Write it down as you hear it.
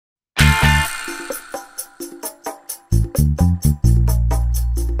Well,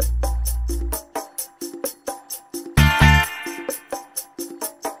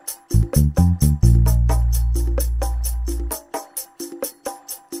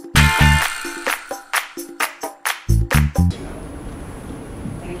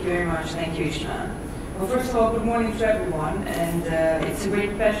 first of all, good morning to everyone, and it's a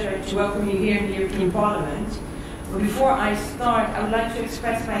great pleasure to welcome you here in the European Parliament. But before I start, I would like to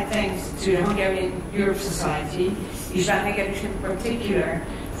express my thanks to the Hungarian Europe Society, István Hegedűs in particular,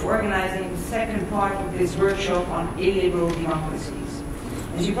 for organizing the second part of this workshop on illiberal democracies.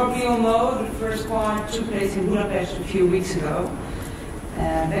 As you probably all know, the first part took place in Budapest a few weeks ago.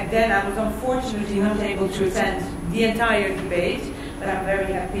 Back then, I was unfortunately not able to attend the entire debate, but I'm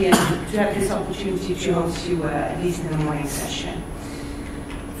very happy to have this opportunity to host you at least in the morning session.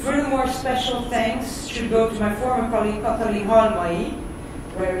 Furthermore, special thanks should go to my former colleague Kati.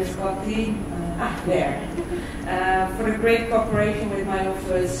 Where is Kati? There. For the great cooperation with my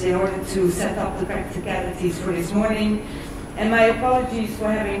office in order to set up the practicalities for this morning. And my apologies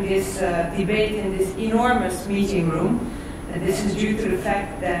for having this debate in this enormous meeting room. This is due to the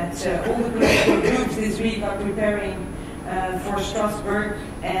fact that all the political groups this week are preparing for Strasbourg,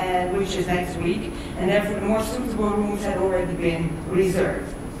 which is next week, and therefore the more suitable rooms had already been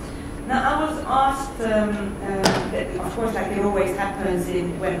reserved. Now, I was asked, that, of course, like it always happens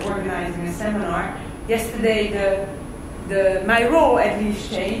when organizing a seminar, yesterday my role at least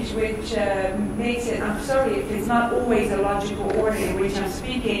changed, which makes it, I'm sorry if it's not always a logical order in which I'm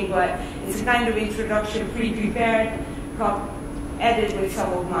speaking, but it's a kind of introduction pre-prepared, added with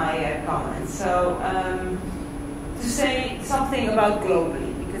some of my comments. So, to say something about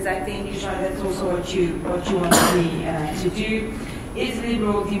globally, because I think, István, that's also what you want me to do. Is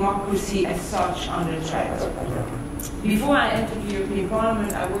liberal democracy as such under threat? Before I entered the European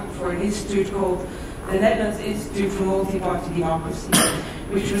Parliament, I worked for an institute called the Netherlands Institute for Multi-Party Democracy,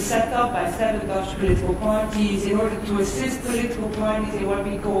 which was set up by 7 Dutch political parties in order to assist political parties in what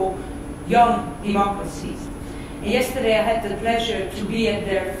we call young democracies. And yesterday I had the pleasure to be at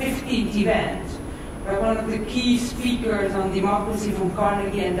their 15th event, where one of the key speakers on democracy from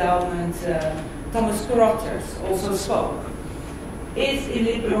Carnegie Endowment, Thomas Crotters, also spoke. Is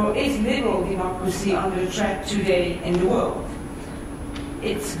liberal democracy under threat today in the world?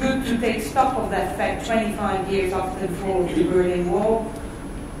 It's good to take stock of that fact 25 years after the fall of the Berlin Wall.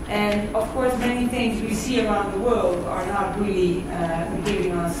 And of course, many things we see around the world are not really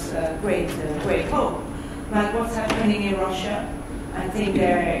giving us great hope. Like what's happening in Russia, I think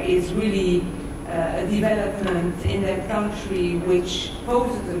there is really a development in that country which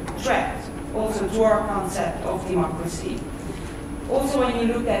poses a threat also to our concept of democracy. Also, when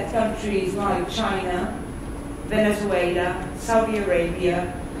you look at countries like China, Venezuela, Saudi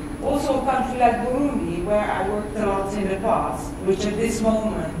Arabia, also a country like Burundi, where I worked a lot in the past, which at this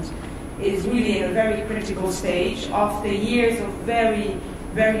moment is really in a very critical stage after years of very,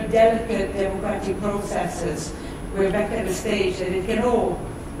 very delicate democratic processes. We're back at the stage that it can all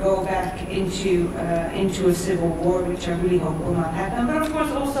go back into a civil war, which I really hope will not happen, but of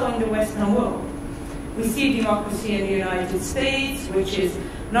course also in the Western world. We see democracy in the United States, which is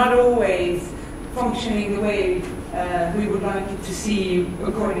not always functioning the way we would like it to see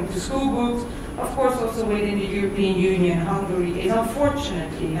according to school books. Of course, also within the European Union, Hungary is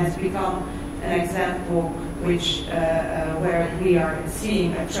unfortunately has become an example which where we are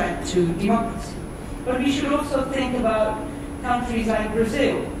seeing a threat to democracy. But we should also think about countries like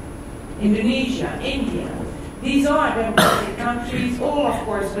Brazil, Indonesia, India. These are democratic countries, all of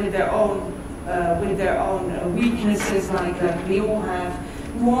course with their own weaknesses like we all have,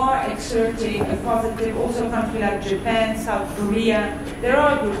 who are exerting a positive, also a country like Japan, South Korea. There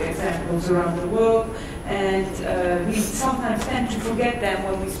are good examples around the world, and we sometimes tend to forget them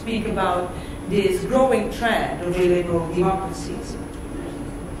when we speak about this growing trend of illiberal democracies.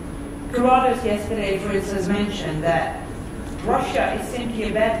 Carruthers yesterday, for instance, mentioned that Russia is simply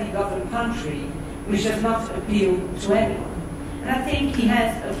a badly governed country which does not appeal to anyone. And I think he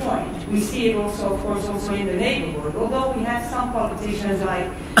has a point. We see it also, of course, also in the neighborhood. Although we have some politicians like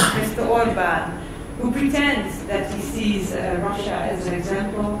Mr. Orbán, who pretends that he sees Russia as an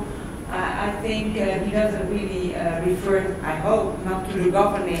example, I think he doesn't really refer, I hope, not to the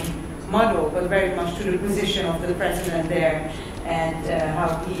governing model, but very much to the position of the president there and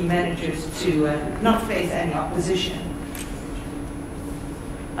how he manages to not face any opposition.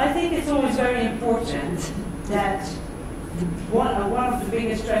 I think it's always very important that one of the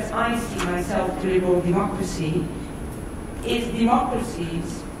biggest threats I see myself to liberal democracy is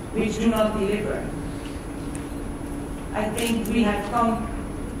democracies which do not deliver. I think we have come,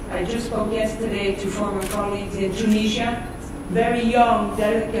 I just spoke yesterday to former colleagues in Tunisia, very young,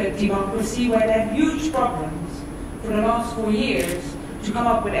 delicate democracy where they have huge problems for the last 4 years to come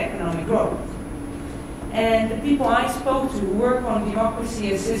up with economic growth. And the people I spoke to who work on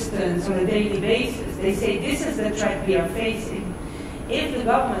democracy assistance on a daily basis, they say this is the threat we are facing. If the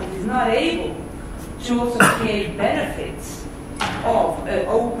government is not able to also create benefits of an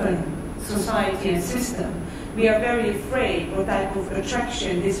open society and system, we are very afraid what type of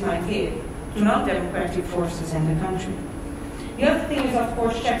attraction this might give to non-democratic forces in the country. The other thing is, of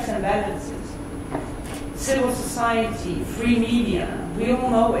course, checks and balances. Civil society, free media, we all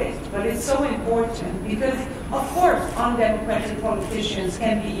know it, but it's so important because, of course, undemocratic politicians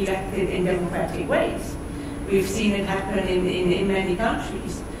can be elected in democratic ways. We've seen it happen in many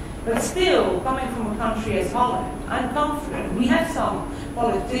countries. But still, coming from a country as Holland, I'm confident. We have some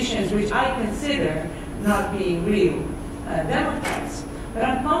politicians which I consider not being real Democrats. But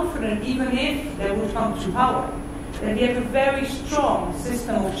I'm confident, even if they would come to power, that we have a very strong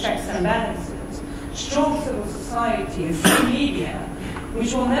system of checks and balances, strong civil society, and free media,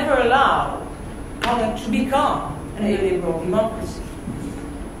 which will never allow Holland to become an illiberal democracy.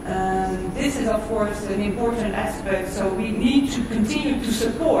 This is, of course, an important aspect, so we need to continue to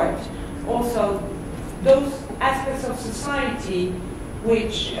support also those aspects of society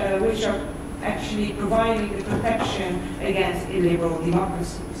which are actually providing the protection against illiberal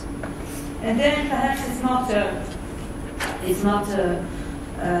democracies. And then perhaps it's not a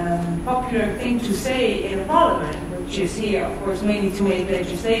popular thing to say in a parliament, which is here, of course, mainly to make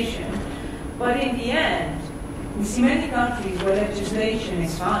legislation. But in the end, we see many countries where legislation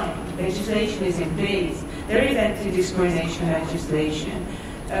is fine, legislation is in place, there is anti-discrimination legislation.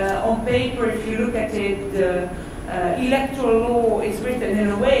 On paper, if you look at it, the electoral law is written in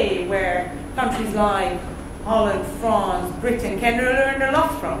a way where countries like Holland, France, Britain can learn a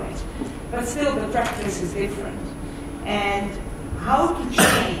lot from it. But still, the practice is different. And how to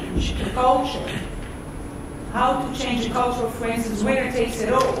change the culture, for instance, winner takes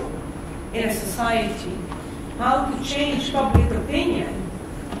it all in a society, how to change public opinion,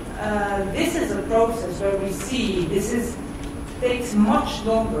 this is a process where we see takes much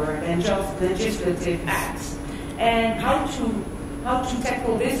longer than just legislative acts. And how to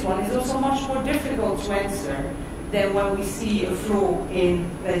tackle this one is also much more difficult to answer than when we see a flaw in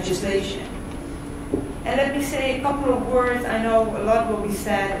legislation. And let me say a couple of words. I know a lot will be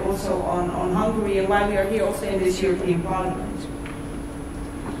said also on Hungary and why we are here also in this European Parliament.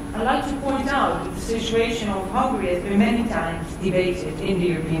 I'd like to point out that the situation of Hungary has been many times debated in the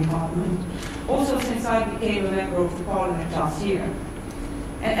European Parliament, also since I became a member of the Parliament last year.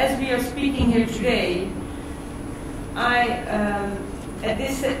 And as we are speaking here today, at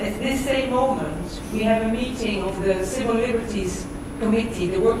this same moment, we have a meeting of the Civil Liberties Committee,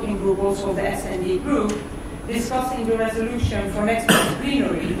 the working group also of the S&D group, discussing the resolution for next month's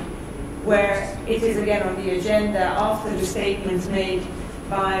plenary, where it is again on the agenda after the statements made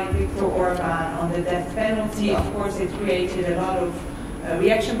by Viktor Orban on the death penalty. Of course, it created a lot of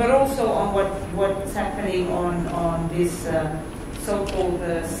reaction, but also on what's happening on this so-called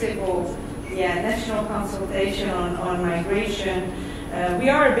civil national consultation on migration. We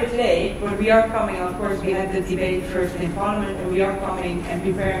are a bit late, but we are coming. Of course, we had the debate first in Parliament, and we are coming and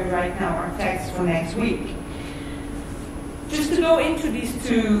preparing right now our text for next week. Just to go into these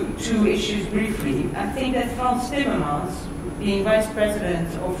two issues briefly, I think that Frans Timmermans, being Vice President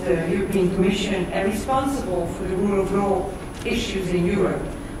of the European Commission and responsible for the rule of law issues in Europe,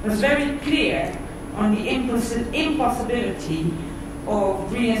 was very clear on the impossibility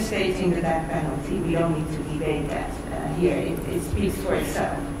of reinstating the death penalty. We don't need to debate that here. It speaks for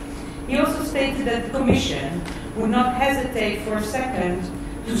itself. He also stated that the Commission would not hesitate for a second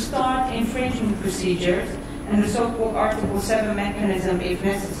to start infringement procedures and the so-called Article 7 mechanism if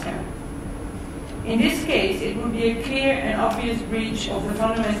necessary. In this case, it would be a clear and obvious breach of the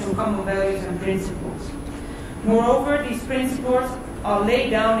fundamental common values and principles. Moreover, these principles are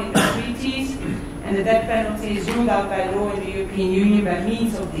laid down in the treaties, and the death penalty is ruled out by law in the European Union by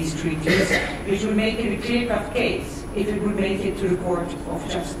means of these treaties, which would make it a clear-cut case if it would make it to the Court of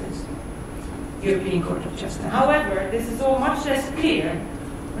Justice, European Court of Justice. However, this is all much less clear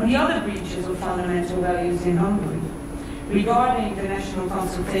on the other breaches of fundamental values in Hungary, regarding the national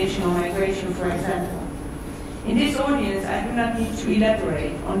consultation on migration, for example. In this audience, I do not need to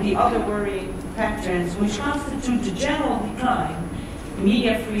elaborate on the other worrying patterns which constitute the general decline in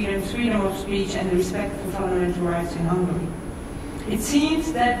media freedom, freedom of speech, and the respect for fundamental rights in Hungary. It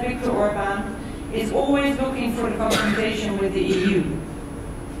seems that Viktor Orban is always looking for the confrontation with the EU.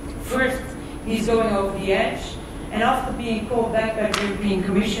 First, he's going over the edge, and after being called back by the European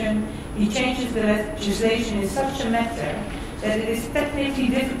Commission, he changes the legislation in such a manner that it is technically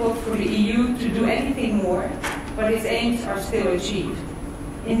difficult for the EU to do anything more, but its aims are still achieved.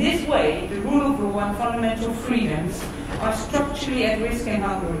 In this way, the rule of law and fundamental freedoms are structurally at risk in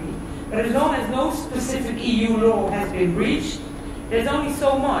Hungary. But as long as no specific EU law has been breached, there's only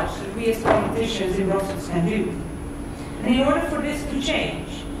so much that we as politicians in Brussels can do. And in order for this to change,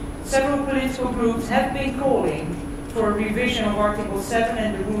 several political groups have been calling for a revision of Article 7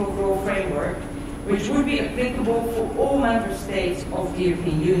 and the rule of law framework, which would be applicable for all member states of the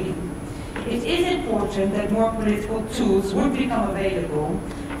European Union. It is important that more political tools would become available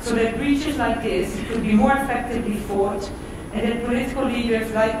so that breaches like this could be more effectively fought and that political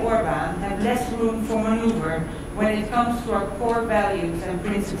leaders like Orban have less room for maneuver when it comes to our core values and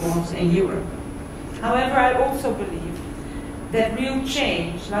principles in Europe. However, I also believe that real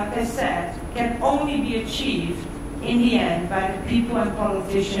change, like I said, can only be achieved in the end by the people and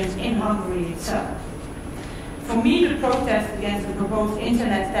politicians in Hungary itself. For me, the protest against the proposed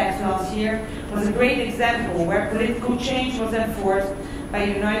internet tax last year was a great example where political change was enforced by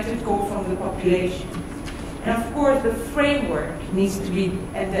a united call from the population. And of course, the framework needs to be,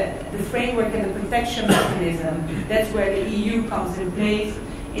 and the framework and the protection mechanism, that's where the EU comes in place.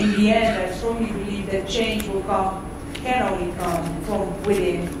 In the end, I strongly believe that change will come, can only come from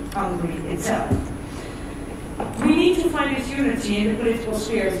within Hungary itself. We need to find this unity in the political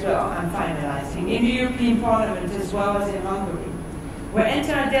sphere as well, I'm finalizing, in the European Parliament as well as in Hungary. Where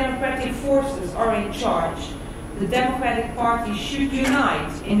anti-democratic forces are in charge, the democratic parties should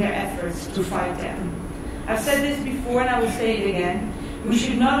unite in their efforts to fight them. I've said this before and I will say it again. We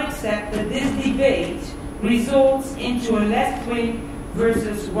should not accept that this debate results into a left-wing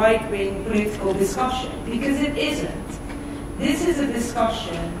versus right-wing political discussion, because it isn't. This is a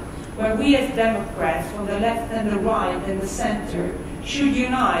discussion where we as Democrats from the left and the right and the center should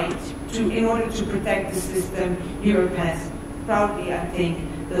unite in order to protect the system Europe has proudly, I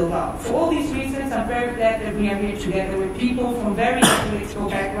think, built up. For all these reasons, I'm very glad that we are here together with people from various political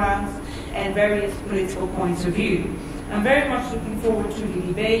backgrounds and various political points of view. I'm very much looking forward to the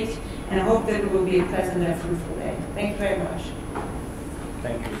debate, and I hope that it will be a pleasant and fruitful day. Thank you very much.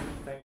 Thank you.